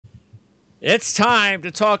It's time to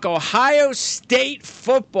talk Ohio State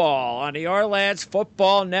football on the Ourlads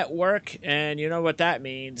Football Network. And you know what that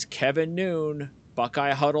means. Kevin Noon,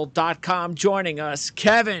 BuckeyeHuddle.com, joining us.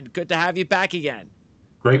 Kevin, good to have you back again.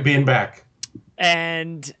 Great being back.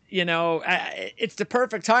 And, it's the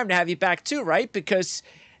perfect time to have you back too, right? Because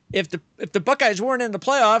if the Buckeyes weren't in the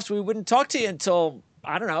playoffs, we wouldn't talk to you until,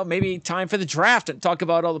 I don't know, maybe time for the draft and talk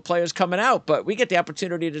about all the players coming out. But we get the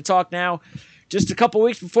opportunity to talk now just a couple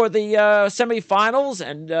weeks before the semifinals,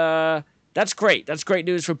 and that's great. That's great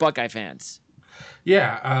news for Buckeye fans.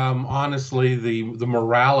 Yeah, honestly, the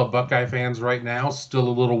morale of Buckeye fans right now is still a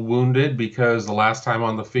little wounded because the last time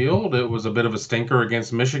on the field, it was a bit of a stinker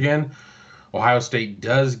against Michigan. Ohio State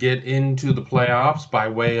does get into the playoffs by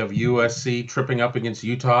way of USC tripping up against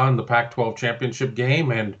Utah in the Pac-12 championship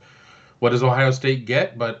game. And what does Ohio State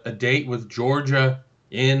get but a date with Georgia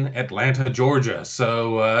in Atlanta, Georgia?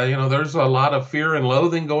 So, there's a lot of fear and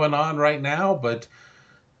loathing going on right now, but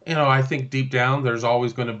I think deep down there's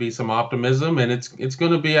always going to be some optimism, and it's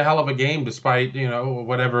going to be a hell of a game, despite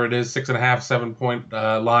whatever it is, 6.5, 7 point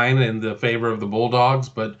line in the favor of the Bulldogs.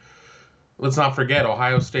 But let's not forget,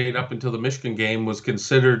 Ohio State up until the Michigan game was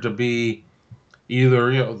considered to be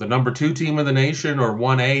either the number two team in the nation or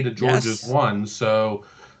 1A to Georgia's Yes. one. So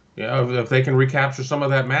if they can recapture some of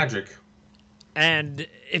that magic. And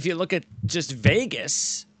if you look at just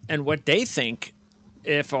Vegas and what they think,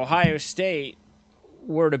 if Ohio State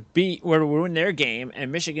were to win their game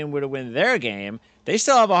and Michigan were to win their game, they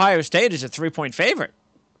still have Ohio State as a 3-point favorite.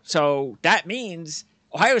 So that means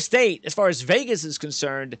Ohio State, as far as Vegas is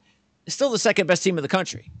concerned, is still the second best team in the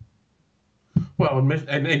country. Well,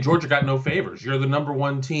 and Georgia got no favors. You're the number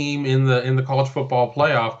one team in the college football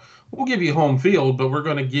playoff. We'll give you home field, but we're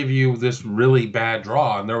going to give you this really bad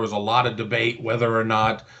draw. And there was a lot of debate whether or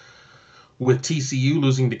not, with TCU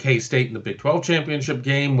losing to K-State in the Big 12 championship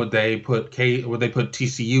game, would they put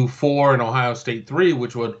TCU 4 and Ohio State 3,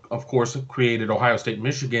 which would, of course, have created Ohio State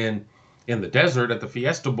Michigan in the desert at the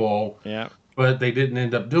Fiesta Bowl. Yeah. But they didn't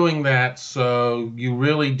end up doing that. So you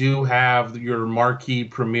really do have your marquee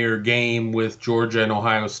premier game with Georgia and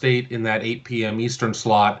Ohio State in that 8 p.m. Eastern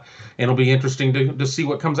slot. And it'll be interesting to see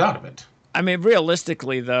what comes out of it. I mean,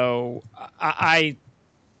 realistically, though, I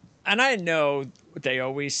know what they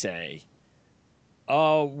always say.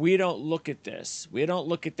 Oh, we don't look at this. We don't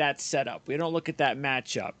look at that setup. We don't look at that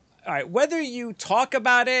matchup. All right, whether you talk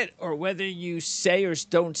about it or whether you say or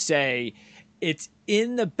don't say, it's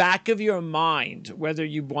in the back of your mind, whether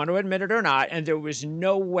you want to admit it or not. And there was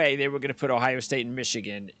no way they were going to put Ohio State and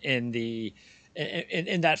Michigan in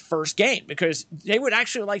that first game, because they would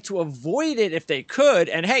actually like to avoid it if they could.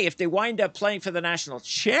 And hey, if they wind up playing for the national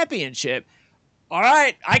championship, all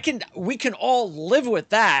right, we can all live with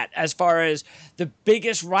that as far as the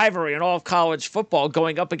biggest rivalry in all of college football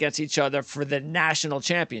going up against each other for the national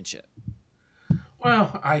championship.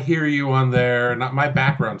 Well, I hear you on there. Not my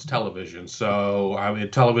background's television, so I'm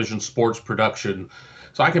in television sports production.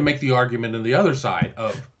 So I can make the argument on the other side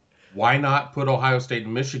of why not put Ohio State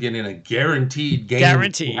and Michigan in a guaranteed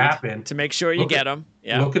game to happen to make sure you get them.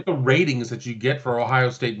 Yeah. Look at the ratings that you get for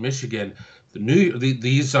Ohio State and Michigan.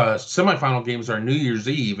 These semifinal games are New Year's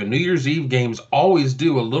Eve, and New Year's Eve games always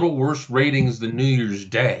do a little worse ratings than New Year's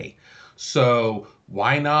Day. So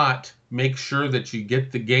why not make sure that you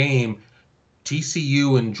get the game?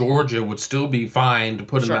 TCU and Georgia would still be fine to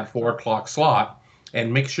put in that 4 o'clock slot,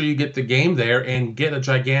 and make sure you get the game there and get a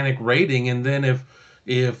gigantic rating. And then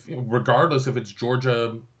if regardless if it's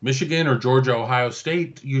Georgia Michigan or Georgia Ohio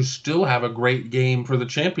State, you still have a great game for the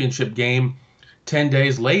championship game 10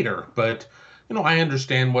 days later. But I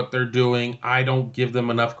understand what they're doing. I don't give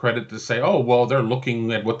them enough credit to say, oh, well, they're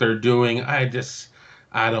looking at what they're doing.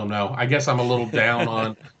 I don't know. I guess I'm a little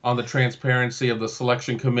down on the transparency of the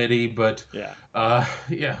selection committee, but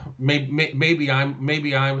maybe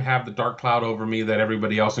I have the dark cloud over me that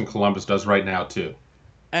everybody else in Columbus does right now too.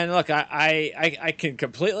 And look, I can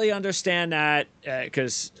completely understand that,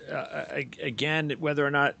 because again, whether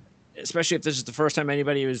or not, especially if this is the first time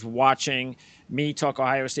anybody is watching me talk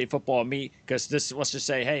Ohio State football, because this, let's just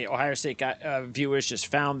say, hey, Ohio State viewers just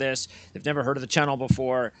found this. They've never heard of the channel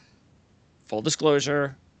before. Full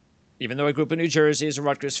disclosure, even though I grew up in New Jersey as a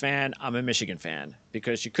Rutgers fan, I'm a Michigan fan,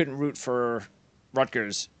 because you couldn't root for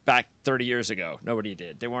Rutgers back 30 years ago. Nobody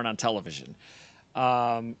did. They weren't on television.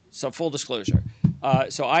 So full disclosure.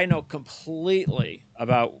 So I know completely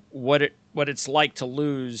about what it's like to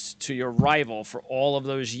lose to your rival for all of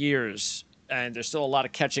those years. And there's still a lot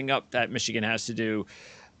of catching up that Michigan has to do.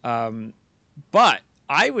 But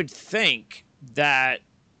I would think that,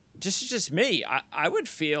 just me, I would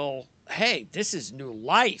feel, hey, this is new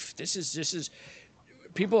life. This is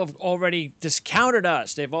people have already discounted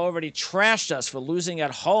us. They've already trashed us for losing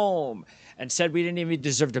at home and said we didn't even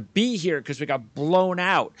deserve to be here because we got blown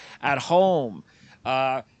out at home.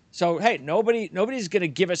 So hey, nobody's going to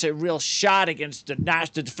give us a real shot against the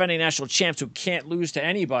defending national champs who can't lose to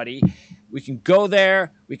anybody. We can go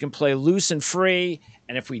there, we can play loose and free,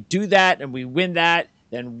 and if we do that and we win that,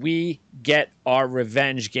 then we get our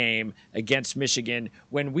revenge game against Michigan,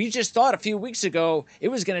 when we just thought a few weeks ago it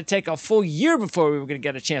was going to take a full year before we were going to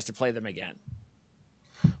get a chance to play them again.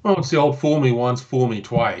 Well, it's the old fool me once, fool me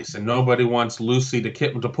twice, and nobody wants Lucy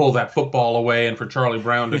to pull that football away and for Charlie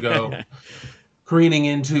Brown to go careening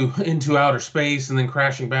into outer space and then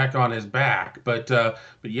crashing back on his back. But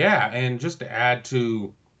yeah, and just to add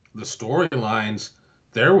to the storylines,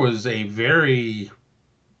 there was a very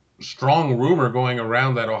strong rumor going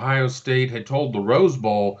around that Ohio State had told the Rose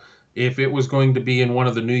Bowl if it was going to be in one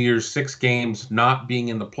of the New Year's Six games not being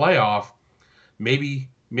in the playoff, maybe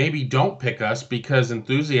don't pick us because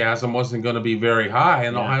enthusiasm wasn't going to be very high,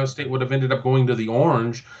 and Ohio State would have ended up going to the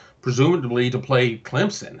Orange, presumably to play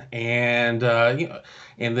Clemson, and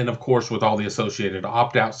then of course with all the associated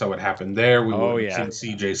opt-outs that would happen there, we wouldn't have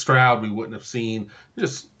seen C.J. Stroud, we wouldn't have seen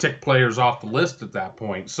just tick players off the list at that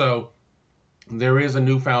point. So there is a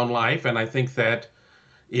newfound life, and I think that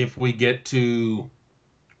if we get to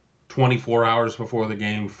 24 hours before the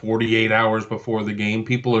game, 48 hours before the game,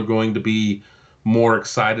 people are going to be more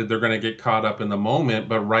excited. They're going to get caught up in the moment.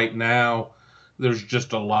 But right now, there's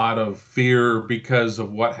just a lot of fear because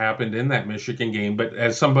of what happened in that Michigan game. But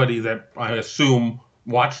as somebody that I assume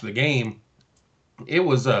watched the game, it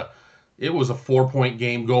was a 4-point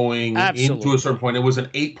game going into a certain point. It was an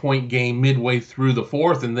 8-point game midway through the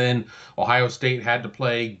fourth, and then Ohio State had to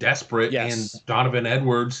play desperate, and Donovan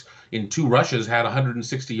Edwards in 2 rushes had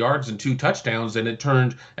 160 yards and 2 touchdowns, and it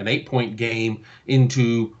turned an 8-point game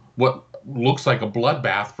into what looks like a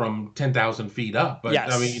bloodbath from 10,000 feet up. But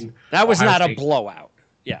I mean, that was not a blowout.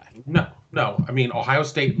 Yeah. No. I mean, Ohio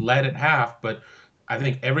State led at half, but I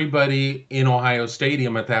think everybody in Ohio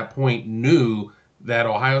Stadium at that point knew that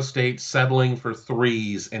Ohio State settling for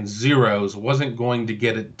 3s and 0s wasn't going to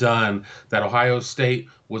get it done, that Ohio State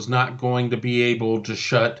was not going to be able to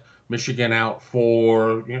shut Michigan out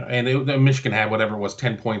for, Michigan had whatever it was,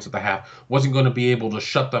 10 points at the half, wasn't going to be able to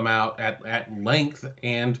shut them out at length,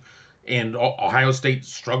 and Ohio State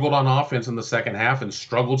struggled on offense in the second half and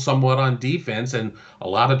struggled somewhat on defense, and a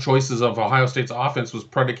lot of choices of Ohio State's offense was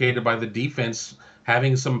predicated by the defense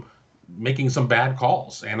making some bad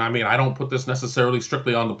calls. And I mean, I don't put this necessarily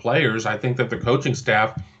strictly on the players. I think that the coaching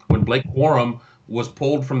staff, when Blake Corum was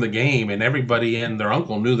pulled from the game, and everybody and their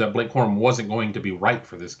uncle knew that Blake Corum wasn't going to be right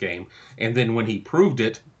for this game, and then when he proved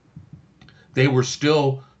it, they were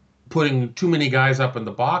still putting too many guys up in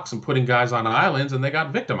the box and putting guys on islands, and they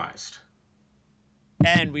got victimized.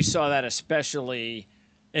 And we saw that especially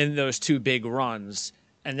in those 2 big runs,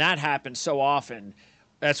 and that happens so often.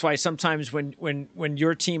 That's why sometimes when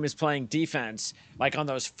your team is playing defense, like on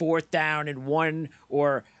those 4th down and 1,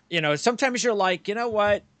 or, sometimes you're like, you know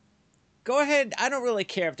what? Go ahead. I don't really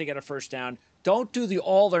care if they get a first down. Don't do the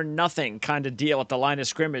all or nothing kind of deal at the line of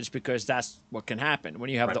scrimmage, because that's what can happen.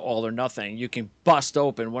 When you have the all or nothing, you can bust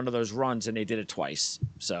open one of those runs, and they did it twice.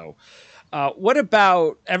 So what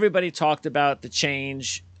about, everybody talked about the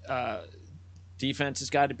change, defense has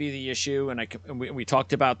got to be the issue, and we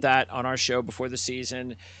talked about that on our show before the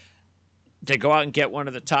season. They go out and get one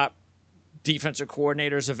of the top defensive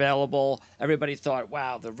coordinators available. Everybody thought,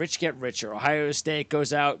 wow, the rich get richer. Ohio State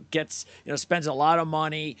goes out, spends a lot of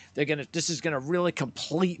money. This is gonna really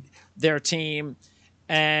complete their team,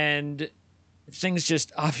 and things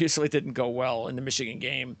just obviously didn't go well in the Michigan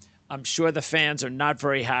game. I'm sure the fans are not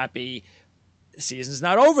very happy. The season's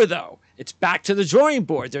not over, though. It's back to the drawing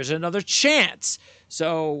board. There's another chance.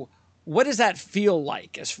 So what does that feel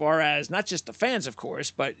like, as far as not just the fans, of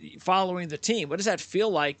course, but following the team? What does that feel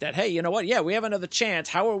like that, hey, you know what? Yeah, we have another chance.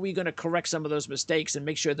 How are we going to correct some of those mistakes and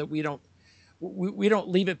make sure that we don't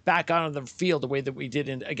leave it back on the field the way that we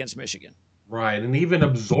did against Michigan? Right, and even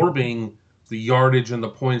absorbing the yardage and the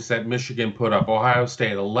points that Michigan put up. Ohio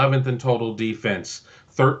State, 11th in total defense,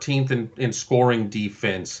 13th in scoring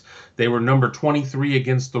defense. They were number 23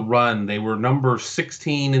 against the run. They were number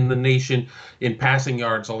 16 in the nation in passing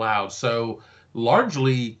yards allowed. So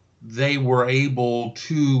largely, they were able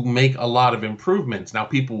to make a lot of improvements. Now,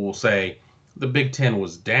 people will say the Big Ten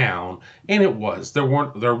was down, and it was. There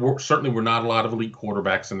certainly were not a lot of elite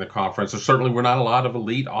quarterbacks in the conference. There certainly were not a lot of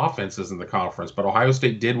elite offenses in the conference. But Ohio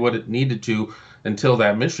State did what it needed to until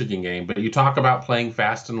that Michigan game. But you talk about playing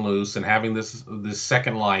fast and loose and having this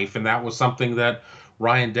second life, and that was something that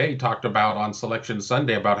Ryan Day talked about on Selection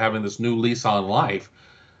Sunday about having this new lease on life.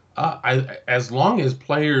 As long as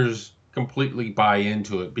players completely buy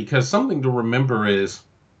into it, because something to remember is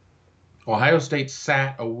Ohio State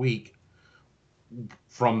sat a week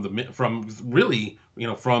from really,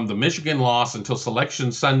 from the Michigan loss until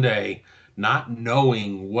Selection Sunday, not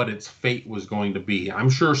knowing what its fate was going to be. I'm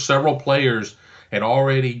sure several players had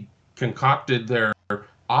already concocted their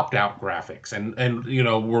opt-out graphics and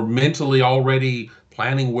were mentally already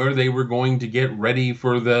planning where they were going to get ready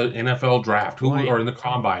for the NFL draft, who Right. or in the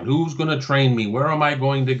combine, who's going to train me, where am I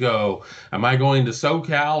going to go, am I going to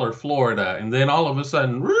SoCal or Florida, and then all of a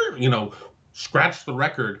sudden, scratch the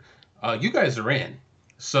record, you guys are in.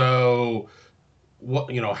 So what,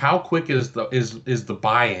 how quick is the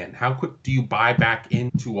buy-in? How quick do you buy back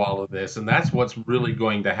into all of this? And that's what's really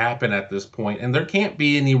going to happen at this point. And there can't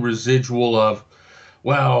be any residual of,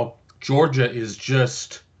 well, Georgia is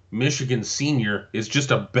just Michigan Senior is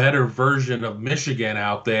just a better version of Michigan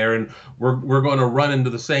out there, and we're going to run into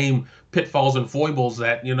the same pitfalls and foibles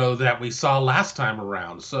that we saw last time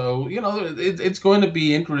around. So it's going to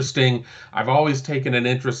be interesting. I've always taken an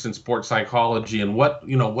interest in sports psychology, and what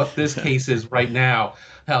this case is right now.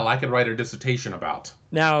 Hell, I could write a dissertation about.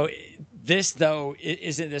 Now, this though,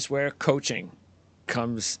 isn't this where coaching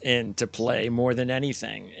comes into play more than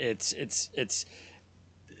anything? It's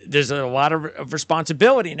there's a lot of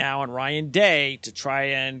responsibility now on Ryan Day to try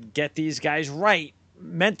and get these guys right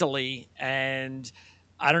mentally. And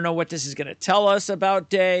I don't know what this is going to tell us about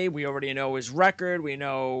Day. We already know his record. We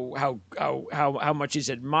know how much he's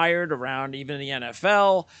admired around even the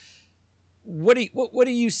NFL. What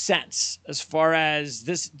do you sense as far as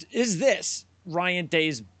this? Is this Ryan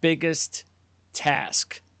Day's biggest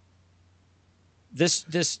task?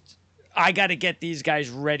 This I got to get these guys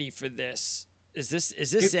ready for this. Is this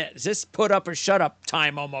it? Is this put up or shut up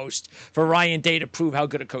time almost for Ryan Day to prove how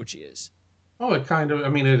good a coach he is? Oh, it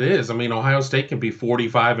is. Ohio State can be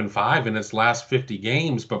 45-5 in its last 50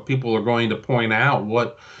 games, but people are going to point out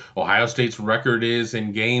what Ohio State's record is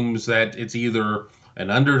in games that it's either an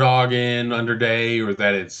underdog in under Day, or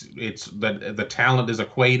that it's that the talent is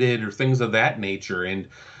equated, or things of that nature. And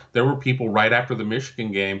there were people right after the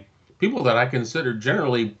Michigan game, people that I consider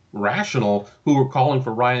generally rational, who were calling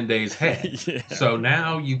for Ryan Day's head. Yeah. So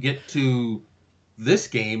now you get to this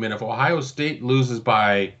game, and if Ohio State loses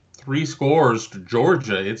by 3 scores to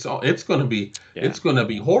Georgia, it's going to be it's going to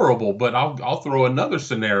be horrible. But I'll throw another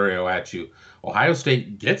scenario at you. Ohio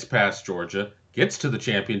State gets past Georgia, gets to the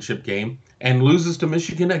championship game, and loses to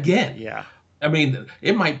Michigan again. Yeah.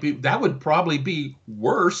 That would probably be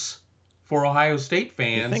worse for Ohio State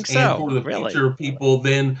fans and for the future people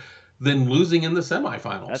than losing in the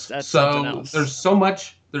semifinals. That's so there's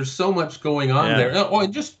so much going on there. Oh,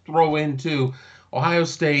 and just throw into Ohio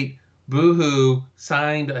State. Boohoo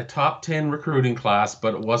signed a top 10 recruiting class,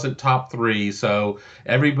 but it wasn't top 3. So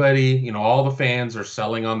everybody, all the fans are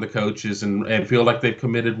selling on the coaches and feel like they've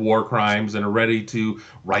committed war crimes and are ready to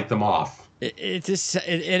write them off. It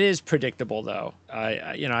is predictable, though.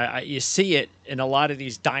 You see it in a lot of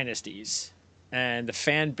these dynasties, and the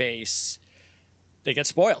fan base, they get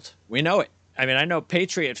spoiled. We know it. I know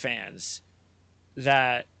Patriot fans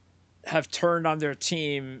that have turned on their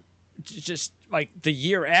team just like the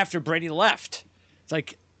year after Brady left. It's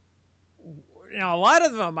like, a lot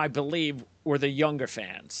of them, I believe, were the younger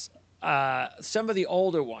fans. Some of the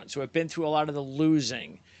older ones who have been through a lot of the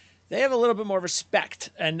losing, they have a little bit more respect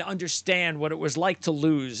and understand what it was like to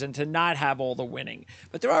lose and to not have all the winning.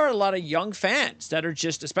 But there are a lot of young fans that are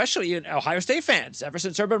just, especially Ohio State fans, ever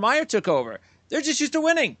since Urban Meyer took over, they're just used to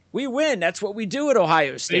winning. We win. That's what we do at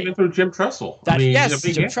Ohio State. Even through Jim Tressel.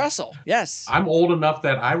 Jim Tressel. Yes. I'm old enough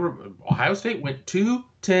that Ohio State went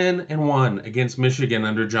 2-10-1 against Michigan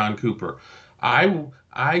under John Cooper.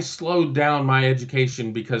 I slowed down my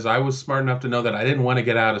education because I was smart enough to know that I didn't want to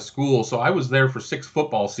get out of school. So I was there for 6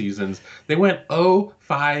 football seasons. They went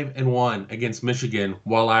 0-5-1 against Michigan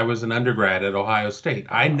while I was an undergrad at Ohio State.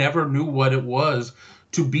 I never knew what it was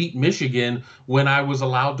to beat Michigan when I was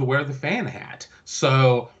allowed to wear the fan hat.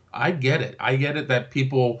 So I get it. I get it that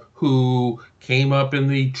people who came up in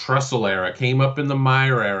the Tressel era, came up in the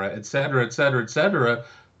Meyer era, et cetera,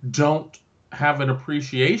 don't have an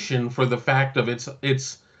appreciation for the fact of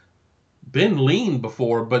it's been lean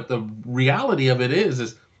before. But the reality of it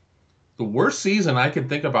is the worst season I can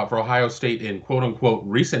think about for Ohio State in quote unquote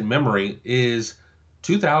recent memory is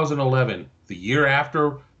 2011, the year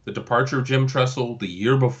after the departure of Jim Tressel, the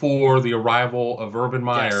year before the arrival of Urban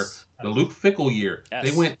Meyer, the Luke Fickell year. Yes.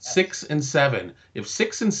 They went 6-7. If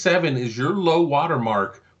 6-7 is your low water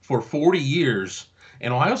mark for 40 years,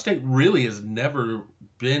 And Ohio State really has never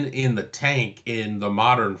been in the tank in the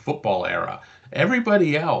modern football era.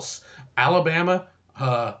 Everybody else, Alabama,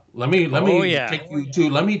 Oh yeah,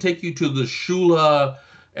 let me take you to the Shula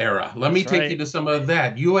era. Let me that's take you right. to some of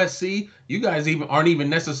that. USC, you guys even aren't even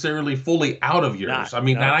necessarily fully out of Not yours. I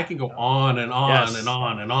mean, that nope. I can go on and on and Yes,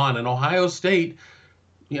 on and on. And Ohio State,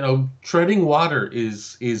 treading water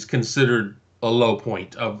is considered a low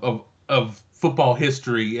point of football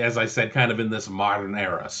history, as I said, kind of in this modern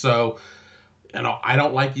era. So, I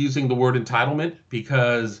don't like using the word entitlement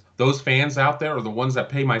because those fans out there are the ones that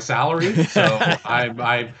pay my salary. So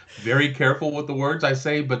I'm very careful with the words I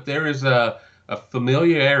say, but there is a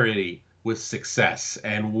familiarity with success.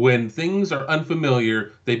 And when things are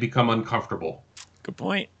unfamiliar, they become uncomfortable. good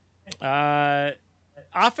point. Uh,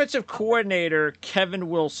 Offensive coordinator Kevin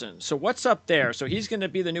Wilson. So what's up there? So he's going to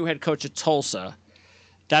be the new head coach of Tulsa.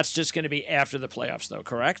 That's just going to be after the playoffs, though,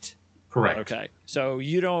 correct? Correct. Okay. So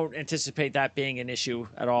you don't anticipate that being an issue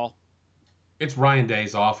at all? It's Ryan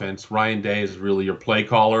Day's offense. Ryan Day is really your play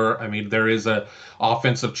caller. I mean, there is a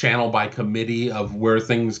offensive channel by committee of where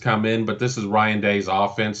things come in, but this is Ryan Day's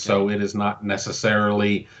offense, Okay. so it is not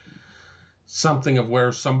necessarily something of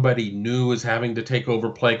where somebody new is having to take over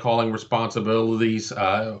play calling responsibilities.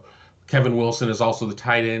 Kevin Wilson is also the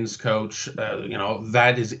tight ends coach.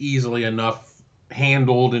 That is easily enough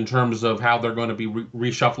handled in terms of how they're going to be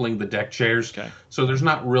reshuffling the deck chairs. Okay. So there's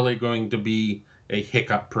not really going to be a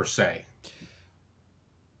hiccup per se.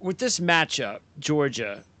 With this matchup,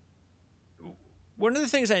 Georgia, one of the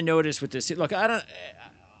things I noticed with this, look,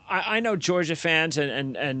 I know Georgia fans,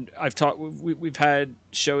 and I've talked, we've had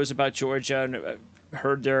shows about Georgia and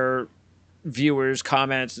heard their viewers'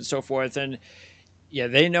 comments and so forth, and yeah,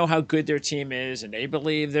 they know how good their team is, and they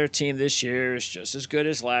believe their team this year is just as good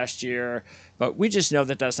as last year. But we just know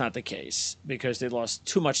that that's not the case because they lost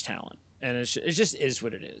too much talent, and it just is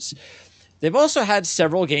what it is. They've also had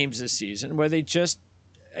several games this season where they just,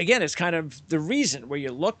 again, it's kind of the reason where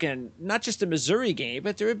you look and not just the Missouri game,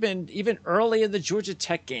 but there have been even early in the Georgia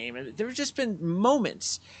Tech game, and there have just been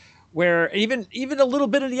moments where even a little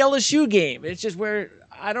bit of the LSU game, it's just where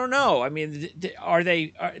I don't know. I mean,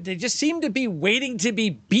 they just seem to be waiting to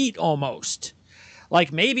be beat almost.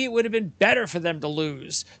 Like maybe it would have been better for them to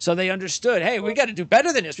lose, so they understood. Hey, we got to do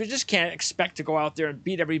better than this. We just can't expect to go out there and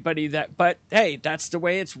beat everybody. But hey, that's the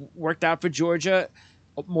way it's worked out for Georgia.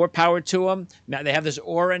 More power to them. Now they have this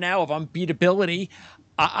aura now of unbeatability.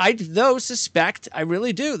 I though suspect, I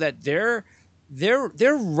really do, that they're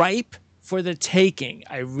ripe for the taking.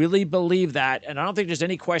 I really believe that, and I don't think there's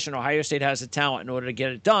any question Ohio State has the talent in order to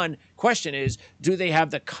get it done. Question is, do they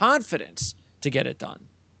have the confidence to get it done?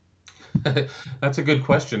 That's a good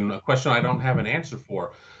question. A question I don't have an answer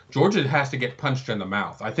for. Georgia has to get punched in the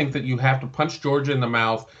mouth. I think that you have to punch Georgia in the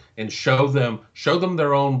mouth and show them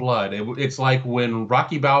their own blood. It's like when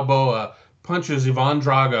Rocky Balboa punches Ivan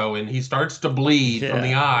Drago and he starts to bleed from the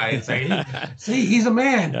Yeah. eye and say, "See, he's a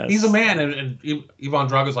man. He's a Yes. man." And Ivan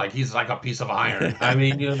Drago's like, he's like a piece of iron. I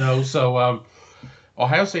mean, so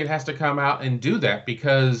Ohio State has to come out and do that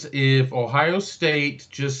because if Ohio State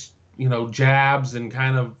just jabs and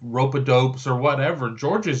kind of rope a dopes or whatever,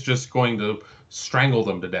 Georgia's just going to strangle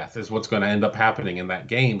them to death, is what's going to end up happening in that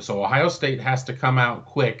game. So Ohio State has to come out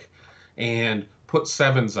quick and put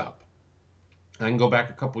sevens up. I can go back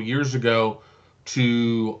a couple years ago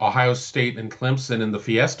to Ohio State and Clemson in the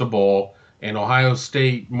Fiesta Bowl, and Ohio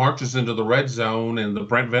State marches into the red zone, and the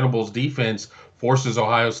Brent Venables defense forces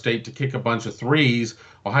Ohio State to kick a bunch of threes.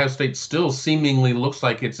 Ohio State still seemingly looks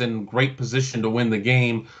like it's in great position to win the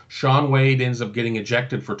game. Shaun Wade ends up getting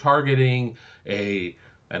ejected for targeting.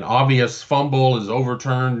 An obvious fumble is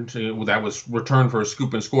overturned. That was returned for a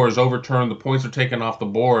scoop and score is overturned. The points are taken off the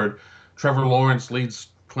board. Trevor Lawrence leads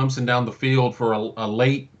Clemson down the field for a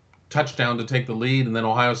late touchdown to take the lead, and then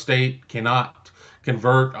Ohio State cannot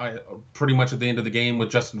convert pretty much at the end of the game with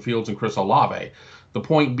Justin Fields and Chris Olave. The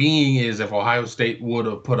point being is if Ohio State would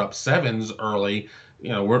have put up sevens early,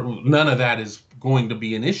 none of that is going to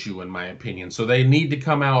be an issue in my opinion. So they need to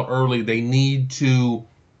come out early. They need to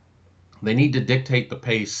dictate the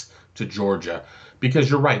pace to Georgia because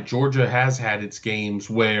you're right. Georgia has had its games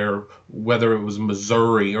where whether it was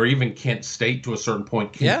Missouri or even Kent State to a certain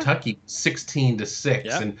point, Yeah. Kentucky 16-6,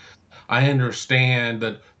 Yeah. and I understand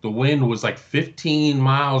that the wind was like 15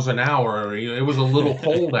 miles an hour. It was a little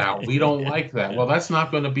cold out. We don't like that. Well, that's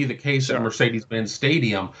not going to be the case at Sure. Mercedes-Benz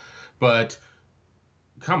Stadium. But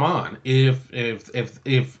come on, if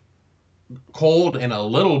cold and a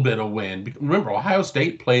little bit of wind. Remember, Ohio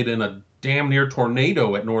State played in a damn near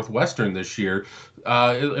tornado at Northwestern this year.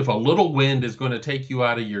 If a little wind is going to take you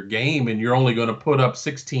out of your game and you're only going to put up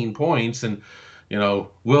 16 points, and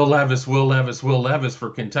Will Levis, Will Levis, Will Levis for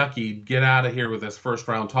Kentucky. Get out of here with this first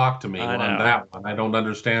round talk to me I on know. that one. I don't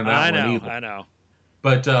understand that I one know. either. I know.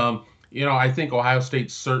 But I think Ohio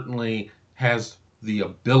State certainly has the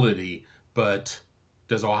ability, but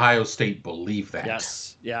does Ohio State believe that?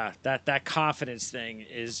 Yes. Yeah. That confidence thing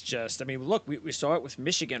is just, I mean, look, we saw it with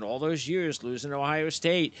Michigan all those years losing to Ohio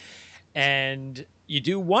State. And you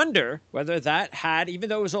do wonder whether that had, even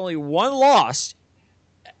though it was only one loss,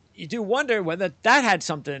 you do wonder whether that had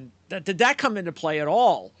something that did that come into play at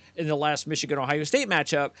all in the last Michigan Ohio State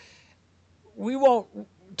matchup. We won't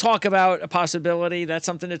talk about a possibility. That's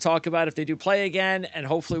something to talk about if they do play again, and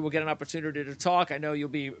hopefully we'll get an opportunity to talk. I know you'll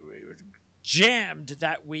be jammed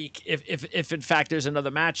that week if in fact there's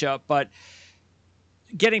another matchup, but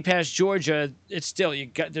getting past Georgia, it's still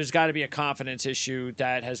there's got to be a confidence issue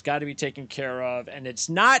that has got to be taken care of, and it's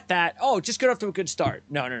not that just get off to a good start.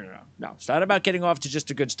 No. It's not about getting off to just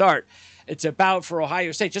a good start. It's about for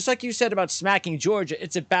Ohio State, just like you said about smacking Georgia.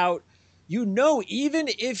 It's about even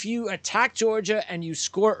if you attack Georgia and you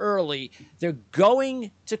score early, they're going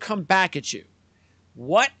to come back at you.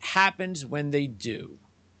 What happens when they do?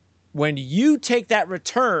 When you take that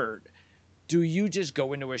return, do you just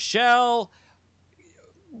go into a shell?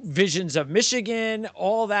 Visions of Michigan,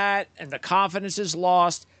 all that, and the confidence is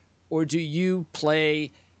lost? Or do you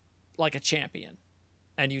play like a champion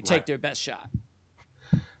and you take Right. their best shot?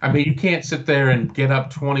 I mean, you can't sit there and get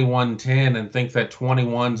up 21-10 and think that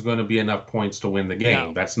 21 is going to be enough points to win the game.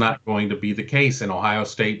 No. That's not going to be the case in Ohio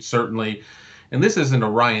State, certainly. And this isn't a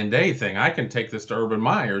Ryan Day thing. I can take this to Urban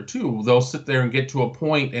Meyer too. They'll sit there and get to a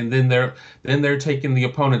point, and then they're taking the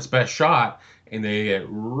opponent's best shot, and they get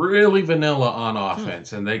really vanilla on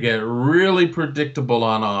offense, and they get really predictable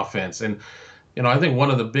on offense. And I think one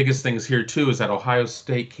of the biggest things here too is that Ohio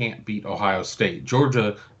State can't beat Ohio State.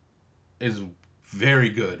 Georgia is very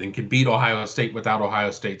good and can beat Ohio State without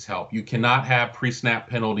Ohio State's help. You cannot have pre-snap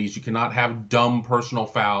penalties. You cannot have dumb personal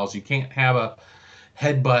fouls. You can't have a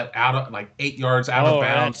headbutt out of like 8 yards out of Oh,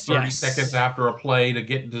 bounds that's 30 seconds yes. after a play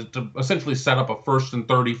to essentially set up a 1st and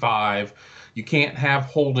 35. You can't have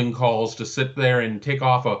holding calls to sit there and take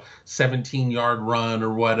off a 17-yard run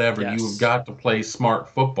or whatever. You've Yes. got to play smart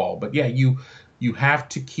football. But yeah, you have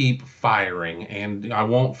to keep firing. And I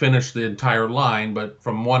won't finish the entire line, but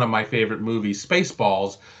from one of my favorite movies,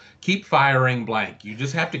 Spaceballs, keep firing blank. You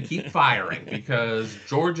just have to keep firing because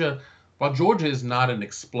while Georgia is not an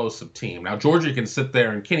explosive team. Now, Georgia can sit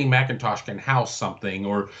there and Kenny McIntosh can house something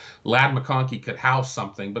or Lad McConkey could house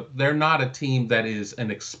something, but they're not a team that is an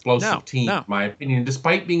No, explosive team, in no. my opinion,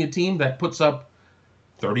 despite being a team that puts up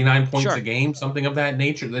 39 points a Sure. game, something of that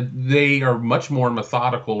nature. That they are much more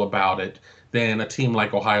methodical about it than a team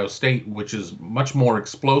like Ohio State, which is much more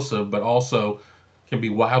explosive, but also can be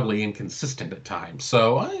wildly inconsistent at times.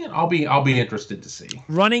 So I'll be interested to see.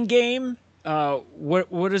 Running game.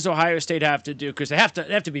 What does Ohio State have to do? Because they have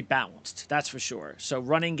to be balanced. That's for sure. So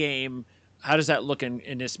running game. How does that look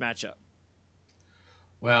in this matchup?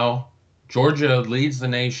 Well, Georgia leads the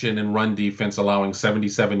nation in run defense, allowing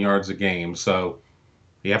 77 yards a game. So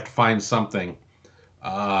you have to find something.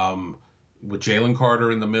 Um, with Jalen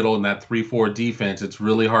Carter in the middle in that 3-4 defense, it's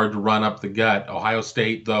really hard to run up the gut. Ohio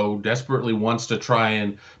State, though, desperately wants to try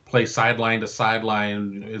and play sideline to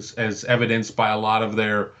sideline, as evidenced by a lot of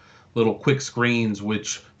their little quick screens,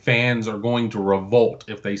 which fans are going to revolt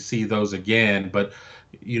if they see those again. But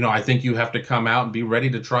I think you have to come out and be ready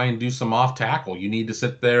to try and do some off tackle. You need to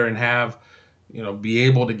sit there and be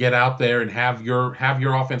able to get out there and have your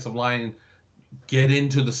offensive line get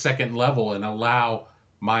into the second level and allow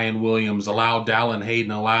Mayan Williams, allow Dallin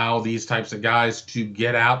Hayden, allow these types of guys to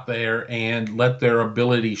get out there and let their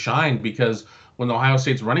ability shine. Because when the Ohio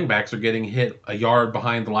State's running backs are getting hit a yard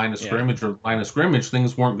behind the line of Yeah. scrimmage,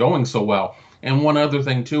 things weren't going so well. And one other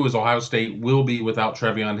thing too is Ohio State will be without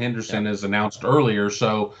Trevion Yep. Henderson as announced earlier.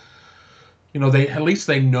 So they at least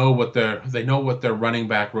they know what their running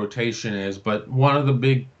back rotation is. But one of the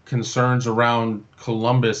big concerns around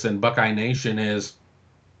Columbus and Buckeye Nation is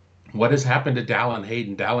what has happened to Dallin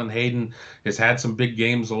Hayden? Dallin Hayden has had some big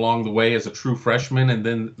games along the way as a true freshman and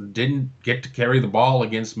then didn't get to carry the ball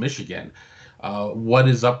against Michigan. What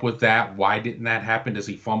is up with that? Why didn't that happen? Does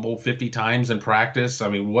he fumble 50 times in practice? I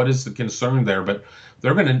mean, what is the concern there? But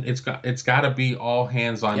it's got to be all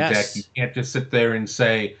hands on deck. You Yes. can't just sit there and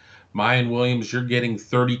say, Mayan Williams, you're getting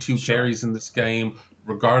 32 Sure. carries in this game,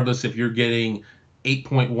 regardless if you're getting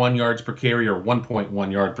 8.1 yards per carry or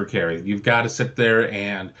 1.1 yard per carry. You've got to sit there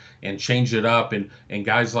and change it up. And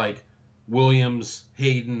guys like Williams,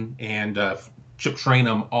 Hayden, and Chip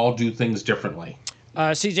Trainum all do things differently.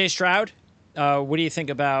 CJ Stroud. What do you think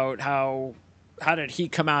about how how did he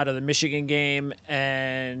come out of the Michigan game?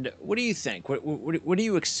 And what do you think? What do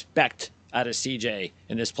you expect out of CJ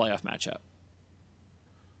in this playoff matchup?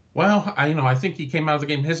 Well, I think he came out of the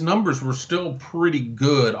game. His numbers were still pretty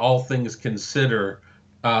good, all things considered.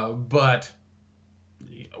 But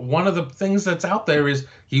one of the things that's out there is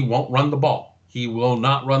he won't run the ball. He will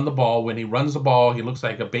not run the ball. When he runs the ball, he looks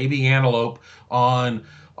like a baby antelope on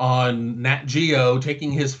Nat Geo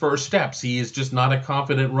taking his first steps. He is just not a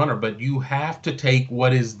confident runner. But you have to take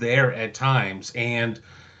what is there at times. And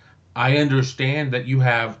I understand that you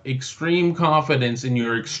have extreme confidence in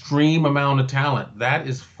your extreme amount of talent. That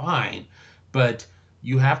is fine. But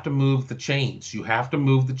you have to move the chains. You have to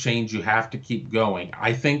move the chains. You have to keep going.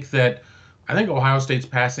 I think Ohio State's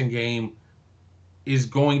passing game is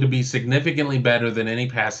going to be significantly better than any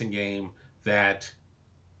passing game that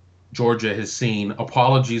Georgia has seen.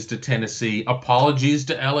 Apologies to Tennessee. Apologies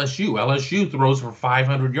to LSU. LSU throws for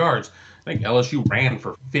 500 yards. I think LSU ran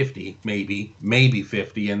for 50, maybe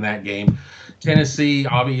 50 in that game. Tennessee,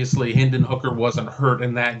 obviously, Hendon Hooker wasn't hurt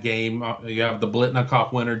in that game. You have the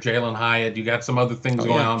Blitnikoff winner, Jalen Hyatt. You got some other things Oh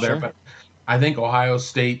going yeah, on there, sure. but I think Ohio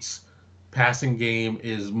State's passing game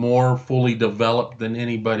is more fully developed than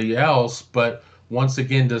anybody else. But once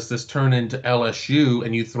again, does this turn into LSU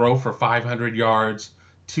and you throw for 500 yards,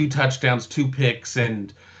 2 touchdowns, 2 picks,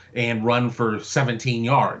 and run for 17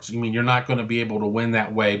 yards? I mean, you're not going to be able to win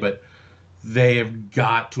that way, but they have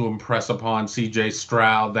got to impress upon CJ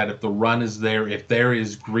Stroud that if the run is there, if there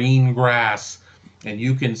is green grass, and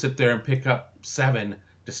you can sit there and pick up 7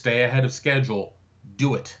 to stay ahead of schedule,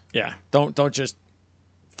 do it. Yeah, don't just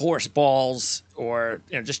force balls or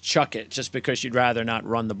just chuck it just because you'd rather not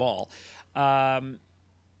run the ball. Um,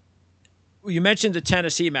 you mentioned the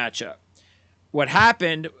Tennessee matchup. What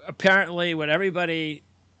happened, apparently, what everybody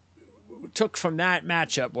took from that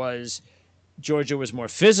matchup was Georgia was more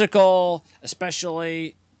physical,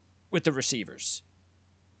 especially with the receivers.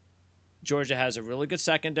 Georgia has a really good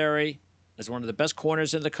secondary, is one of the best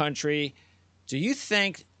corners in the country. Do you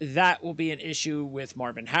think that will be an issue with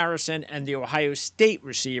Marvin Harrison and the Ohio State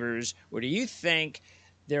receivers, or do you think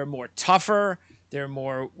they're more tougher? They're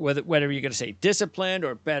more, whether you're going to say disciplined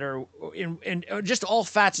or better in just all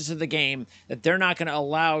facets of the game, that they're not going to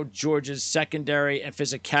allow Georgia's secondary and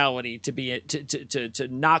physicality to be to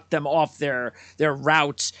knock them off their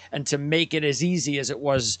routes and to make it as easy as it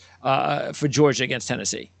was for Georgia against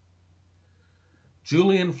Tennessee?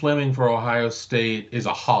 Julian Fleming for Ohio State is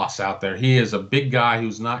a hoss out there. He is a big guy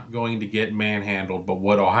who's not going to get manhandled. But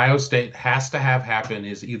what Ohio State has to have happen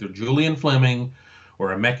is either Julian Fleming or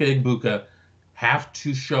Emeka Egbuka have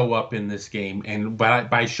to show up in this game. And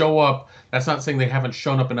by show up, that's not saying they haven't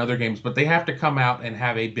shown up in other games, but they have to come out and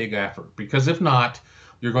have a big effort. Because if not,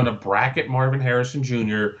 you're going to bracket Marvin Harrison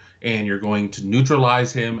Jr. and you're going to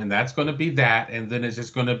neutralize him, and that's going to be that. And then it's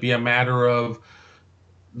just going to be a matter of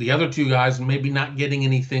the other 2 guys maybe not getting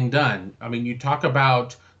anything done. I mean, you talk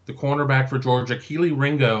about the cornerback for Georgia, Keely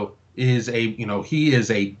Ringo is he is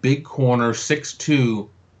a big corner, 6'2",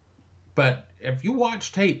 but if you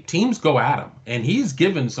watch tape, teams go at him, and he's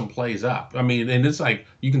given some plays up. I mean, and it's like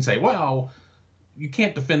you can say, well, you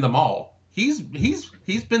can't defend them all. He's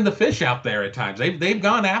been the fish out there at times. They've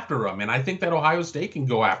gone after him, and I think that Ohio State can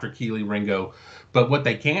go after Keely Ringo. But what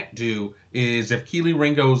they can't do is if Keely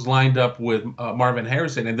Ringo's lined up with Marvin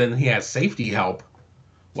Harrison, and then he has safety help.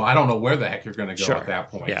 Well, I don't know where the heck you're going to go at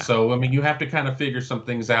that point. Yeah. So I mean, you have to kind of figure some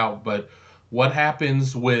things out. But what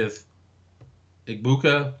happens with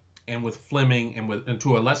Egbuka and with Fleming and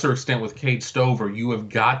to a lesser extent with Cade Stover, you have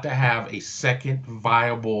got to have a second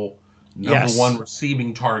viable number one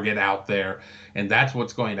receiving target out there, and that's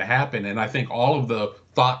what's going to happen. And I think all of the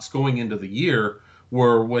thoughts going into the year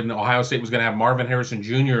were when Ohio State was going to have Marvin Harrison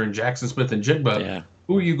Jr. and Jackson Smith and Jigba. Yeah.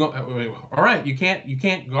 Who are you going? All right, you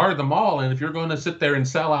can't guard them all, and if you're going to sit there and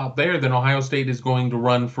sell out there, then Ohio State is going to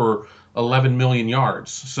run for 11 million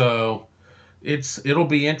yards. So it'll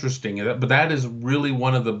be interesting. But that is really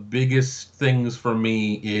one of the biggest things for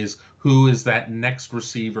me is who is that next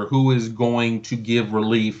receiver, who is going to give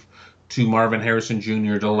relief to Marvin Harrison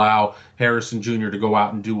Jr. to allow Harrison Jr. to go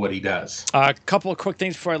out and do what he does. A couple of quick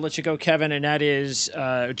things before I let you go, Kevin, and that is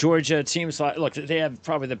Georgia. It seems like, look, they have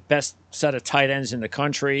probably the best set of tight ends in the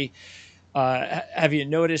country. Have you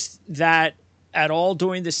noticed that at all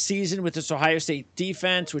during the season with this Ohio State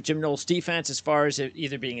defense, with Jim Knowles' defense, as far as it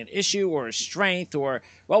either being an issue or a strength, or,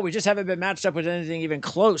 well, we just haven't been matched up with anything even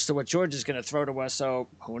close to what Georgia's going to throw to us, so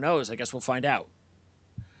who knows? I guess we'll find out.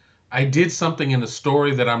 I did something in a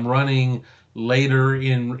story that I'm running later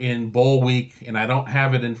in bowl week, and I don't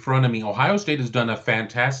have it in front of me. Ohio State has done a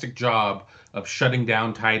fantastic job of shutting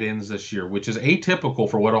down tight ends this year, which is atypical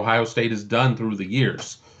for what Ohio State has done through the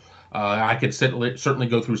years. I could certainly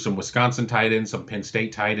go through some Wisconsin tight ends, some Penn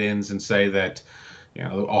State tight ends, and say that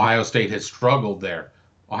Ohio State has struggled there.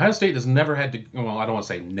 Ohio State has never had to, well, I don't want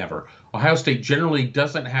to say never. Ohio State generally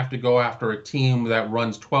doesn't have to go after a team that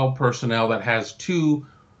runs 12 personnel that has two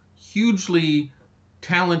hugely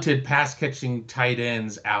talented pass catching tight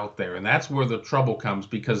ends out there. And that's where the trouble comes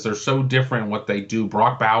because they're so different in what they do.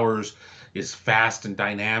 Brock Bowers is fast and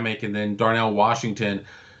dynamic, and then Darnell Washington.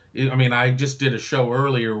 I mean, I just did a show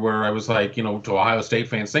earlier where I was like, to Ohio State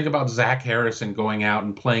fans, think about Zach Harrison going out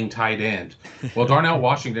and playing tight end. Well, Darnell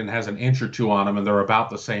Washington has an inch or two on him, and they're about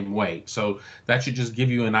the same weight. So that should just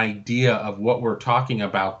give you an idea of what we're talking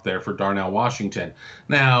about there for Darnell Washington.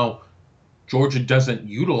 Now, Georgia doesn't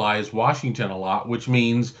utilize Washington a lot, which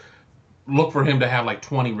means look for him to have like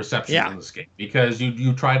 20 receptions in this game because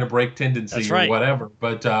you try to break tendency or whatever.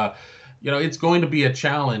 But, it's going to be a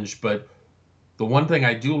challenge, but the one thing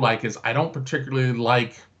I do like is I don't particularly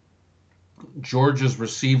like Georgia's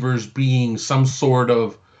receivers being some sort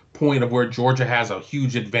of point of where Georgia has a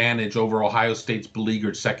huge advantage over Ohio State's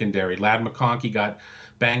beleaguered secondary. Ladd McConkey got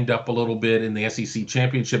banged up a little bit in the SEC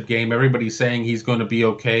championship game. Everybody's saying he's going to be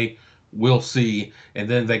okay. We'll see. And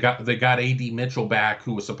then they got A.D. Mitchell back,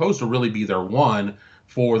 who was supposed to really be their one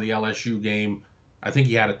for the LSU game. I think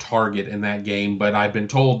he had a target in that game, but I've been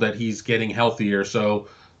told that he's getting healthier. So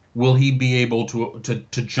will he be able to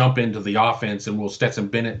jump into the offense, and will Stetson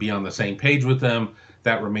Bennett be on the same page with them?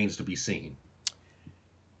 That remains to be seen.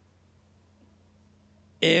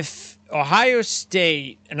 If Ohio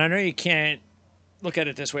State, and I know you can't look at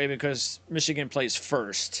it this way because Michigan plays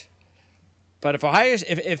first, but if Ohio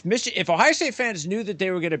State fans knew that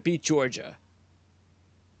they were going to beat Georgia,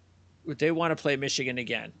 would they want to play Michigan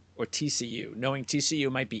again or TCU, knowing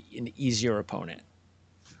TCU might be an easier opponent?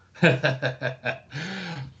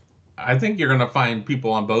 I think you're going to find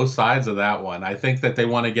people on both sides of that one. I think that they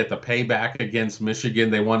want to get the payback against Michigan.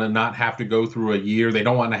 They want to not have to go through a year. They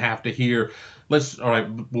don't want to have to hear, all right,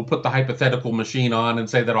 we'll put the hypothetical machine on and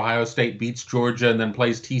say that Ohio State beats Georgia and then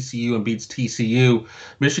plays TCU and beats TCU.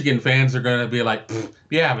 Michigan fans are going to be like,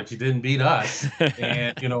 yeah, but you didn't beat us.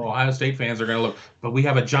 And, Ohio State fans are going to look, but we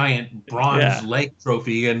have a giant bronze lake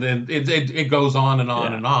trophy. And then it goes on and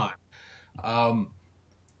on and on.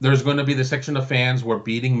 There's going to be the section of fans where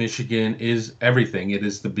beating Michigan is everything. It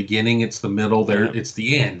is the beginning, it's the middle, it's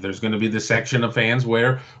the end. There's going to be the section of fans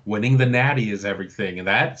where winning the Natty is everything, and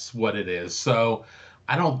that's what it is. So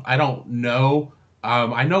I don't know.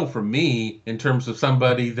 I know for me, in terms of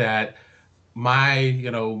somebody that my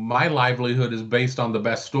livelihood is based on the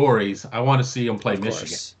best stories, I want to see them play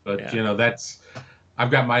Michigan. But that's. I've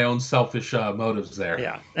got my own selfish motives there.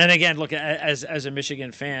 Yeah. And again, look, as a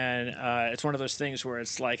Michigan fan, it's one of those things where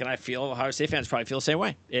it's like, and I feel Ohio State fans probably feel the same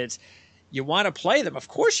way. It's, you want to play them. Of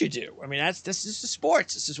course you do. I mean, this is the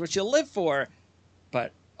sports. This is what you live for.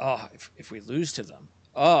 But, if we lose to them,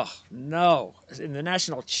 no. In the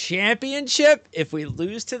national championship, if we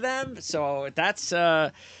lose to them, so that's,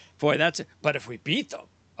 but if we beat them,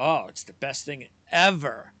 it's the best thing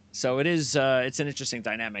ever. So it is, it's an interesting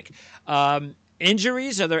dynamic.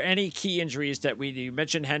 Injuries? Are there any key injuries that you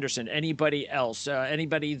mentioned Henderson? Anybody else?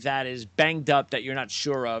 Anybody that is banged up that you're not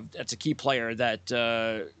sure of? That's a key player that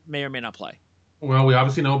may or may not play. Well, we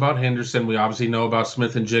obviously know about Henderson. We obviously know about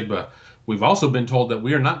Smith and Jigba. We've also been told that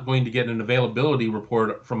we are not going to get an availability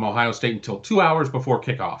report from Ohio State until 2 hours before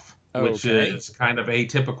kickoff, which is kind of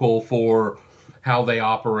atypical for how they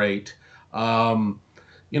operate.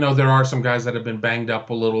 There are some guys that have been banged up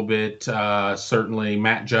a little bit. Certainly,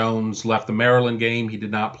 Matt Jones left the Maryland game. He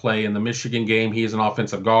did not play in the Michigan game. He is an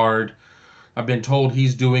offensive guard. I've been told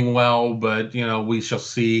he's doing well, but, we shall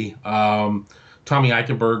see. Tommy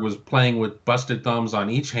Eichenberg was playing with busted thumbs on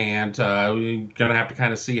each hand. We're going to have to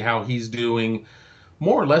kind of see how he's doing.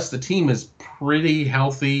 More or less, the team is pretty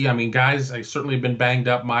healthy. I mean, guys, have certainly been banged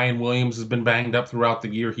up. Mayan Williams has been banged up throughout the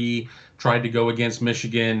year. He tried to go against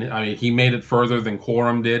Michigan. I mean, he made it further than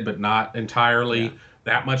Corum did, but not entirely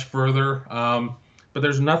that much further. But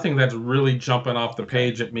there's nothing that's really jumping off the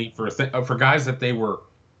page at me for guys that they were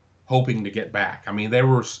hoping to get back. I mean, there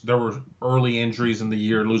were early injuries in the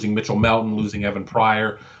year, losing Mitchell Melton, losing Evan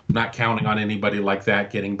Pryor. I'm not counting on anybody like that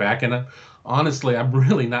getting back. And honestly, I'm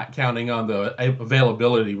really not counting on the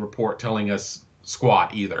availability report telling us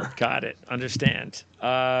squat either. Got it. Understand.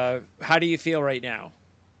 How do you feel right now?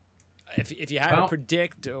 If you had to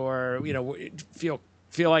predict or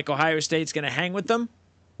feel like Ohio State's going to hang with them?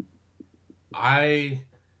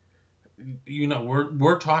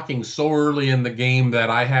 we're talking so early in the game that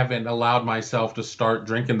I haven't allowed myself to start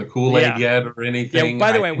drinking the Kool-Aid Yeah. yet or Yeah. anything.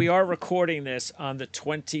 By the I way, we think are recording this on the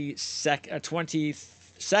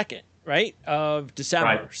 22nd, right, of right,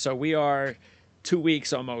 December. So we are 2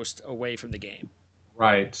 weeks almost away from the game.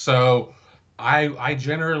 right. So I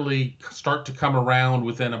generally start to come around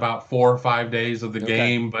within about 4 or 5 days of the Okay.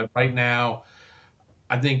 game, but right now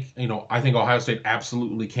I think Ohio State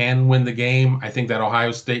absolutely can win the game. I think that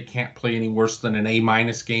Ohio State can't play any worse than an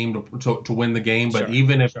A-minus game to win the game. But Sure.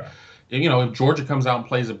 even if Georgia comes out and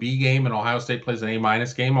plays a B game and Ohio State plays an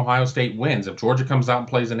A-minus game, Ohio State wins. If Georgia comes out and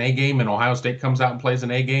plays an A game and Ohio State comes out and plays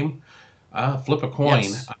an A game, flip a coin.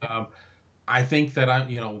 Yes. I think that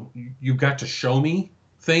you've got to show me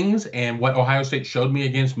things, and what Ohio State showed me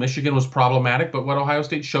against Michigan was problematic, but what Ohio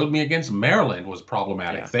State showed me against Maryland was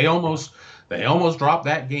problematic. Yeah. They almost dropped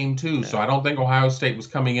that game too, so Yeah. I don't think Ohio State was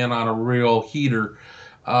coming in on a real heater.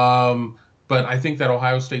 Um, but I think that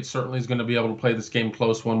Ohio State certainly is going to be able to play this game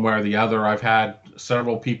close one way or the other. I've had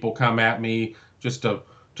several people come at me just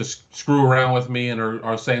screw around with me and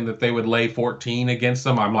are saying that they would lay 14 against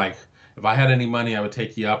them. I'm like, if I had any money, I would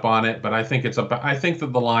take you up on it. But I think that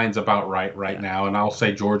the line's about right Yeah. now, and I'll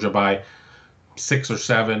say Georgia by 6 or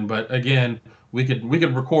 7. But again, we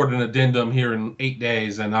could record an addendum here in 8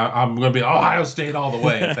 days, and I'm going to be Ohio State all the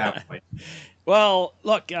way at that point. Well,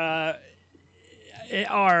 look, our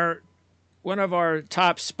one of our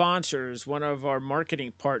top sponsors, one of our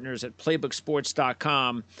marketing partners at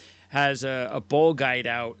playbooksports.com has a bowl guide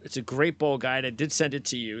out. It's a great bowl guide. I did send it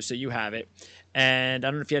to you, so you have it. And I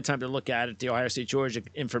don't know if you had time to look at it, the Ohio State Georgia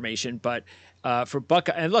information, but for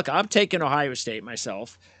Buckeye, and look, I'm taking Ohio State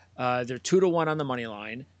myself. They're 2-1 on the money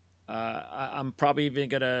line. I'm probably even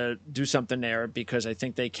going to do something there because I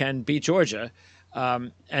think they can beat Georgia.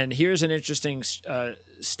 And here's an interesting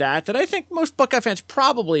stat that I think most Buckeye fans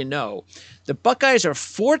probably know. The Buckeyes are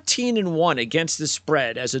 14-1 against the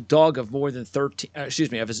spread as a dog of more than 13. As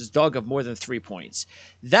a dog of more than 3 points.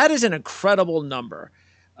 That is an incredible number.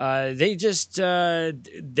 They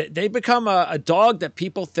become a dog that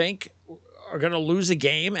people think are going to lose a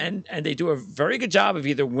game, and they do a very good job of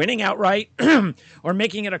either winning outright or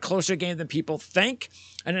making it a closer game than people think.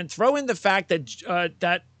 And then throw in the fact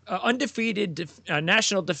that undefeated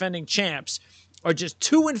national defending champs are just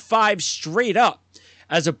 2-5 straight up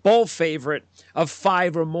as a bowl favorite of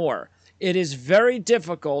 5 or more. It is very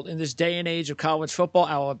difficult in this day and age of college football.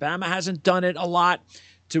 Alabama hasn't done it a lot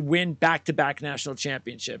to win back-to-back national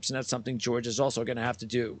championships, and that's something Georgia's also going to have to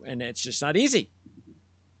do, and it's just not easy.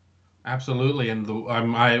 Absolutely, and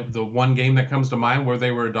the one game that comes to mind where they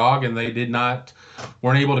were a dog and they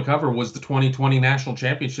weren't able to cover was the 2020 national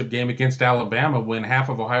championship game against Alabama when half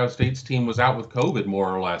of Ohio State's team was out with COVID, more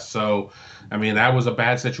or less. So, I mean, that was a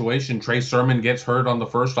bad situation. Trey Sermon gets hurt on the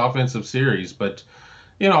first offensive series, but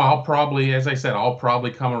as I said, I'll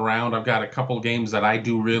probably come around. I've got a couple games that I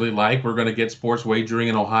do really like. We're going to get sports wagering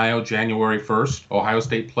in Ohio January 1st. Ohio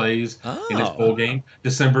State plays in its bowl game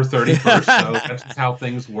December 31st. So that's just how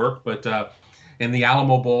things work. But in the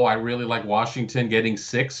Alamo Bowl, I really like Washington getting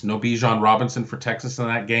 6. No Bijan Robinson for Texas in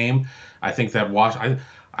that game. I think that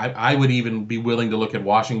I would even be willing to look at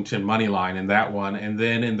Washington money line in that one. And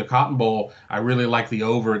then in the Cotton Bowl, I really like the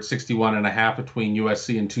over at 61.5 between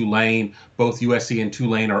USC and Tulane. Both USC and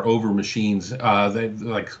Tulane are over machines. They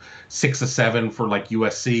like 6-7 for like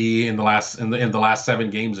USC in the last 7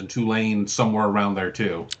 games, and Tulane somewhere around there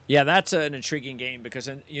too. Yeah, that's an intriguing game because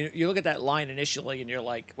you look at that line initially and you're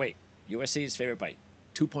like, wait, USC is favored by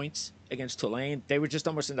 2 points against Tulane. They were just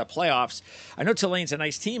almost in the playoffs. I know Tulane's a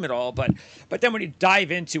nice team and all, but then when you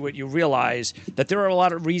dive into it, you realize that there are a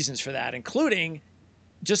lot of reasons for that, including,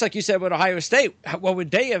 just like you said with Ohio State, what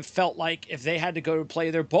would they have felt like if they had to go to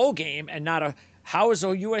play their bowl game and how is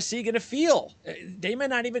USC going to feel? They may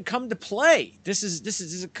not even come to play. This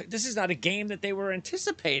is not a game that they were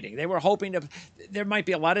anticipating. They were hoping there might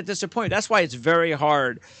be a lot of disappointment. That's why it's very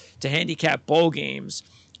hard to handicap bowl games,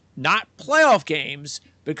 not playoff games,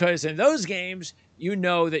 because in those games, you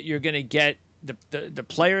know that you're going to get the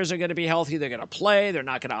players are going to be healthy. They're going to play. They're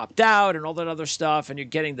not going to opt out and all that other stuff. And you're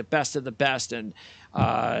getting the best of the best. And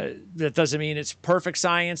that doesn't mean it's perfect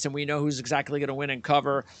science and we know who's exactly going to win and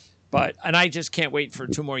cover. And I just can't wait for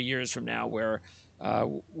 2 more years from now where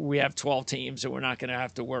we have 12 teams and we're not going to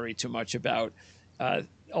have to worry too much about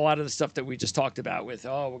a lot of the stuff that we just talked about with,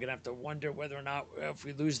 we're going to have to wonder whether or not if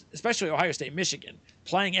we lose, especially Ohio State, Michigan,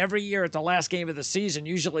 playing every year at the last game of the season,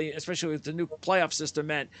 usually, especially with the new playoff system,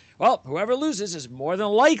 meant, well, whoever loses is more than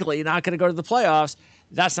likely not going to go to the playoffs.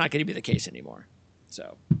 That's not going to be the case anymore.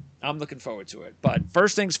 So I'm looking forward to it. But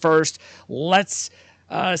first things first, let's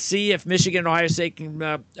see if Michigan and Ohio State can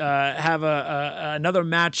have another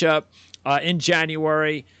matchup in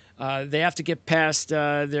January. They have to get past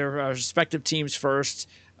their respective teams first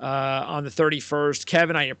on the 31st.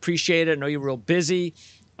 Kevin, I appreciate it. I know you're real busy.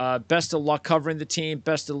 Best of luck covering the team.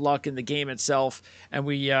 Best of luck in the game itself. And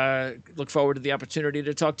we look forward to the opportunity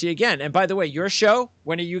to talk to you again. And by the way, your show,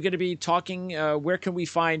 when are you going to be talking? Where can we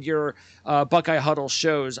find your Buckeye Huddle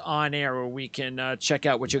shows on air where we can check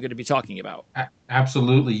out what you're going to be talking about?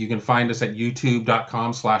 Absolutely. You can find us at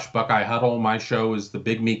youtube.com/Buckeye Huddle. My show is the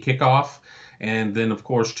Big Me Kickoff. And then, of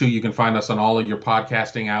course, too, you can find us on all of your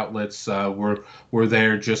podcasting outlets. We're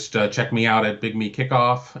there. Just check me out at Big Me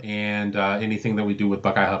Kickoff and anything that we do with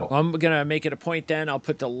Buckeye Huddle. Well, I'm going to make it a point then. I'll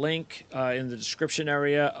put the link in the description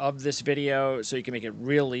area of this video so you can make it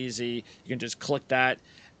real easy. You can just click that,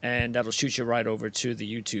 and that'll shoot you right over to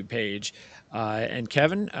the YouTube page. And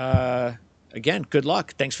Kevin, again, good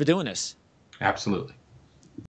luck. Thanks for doing this. Absolutely.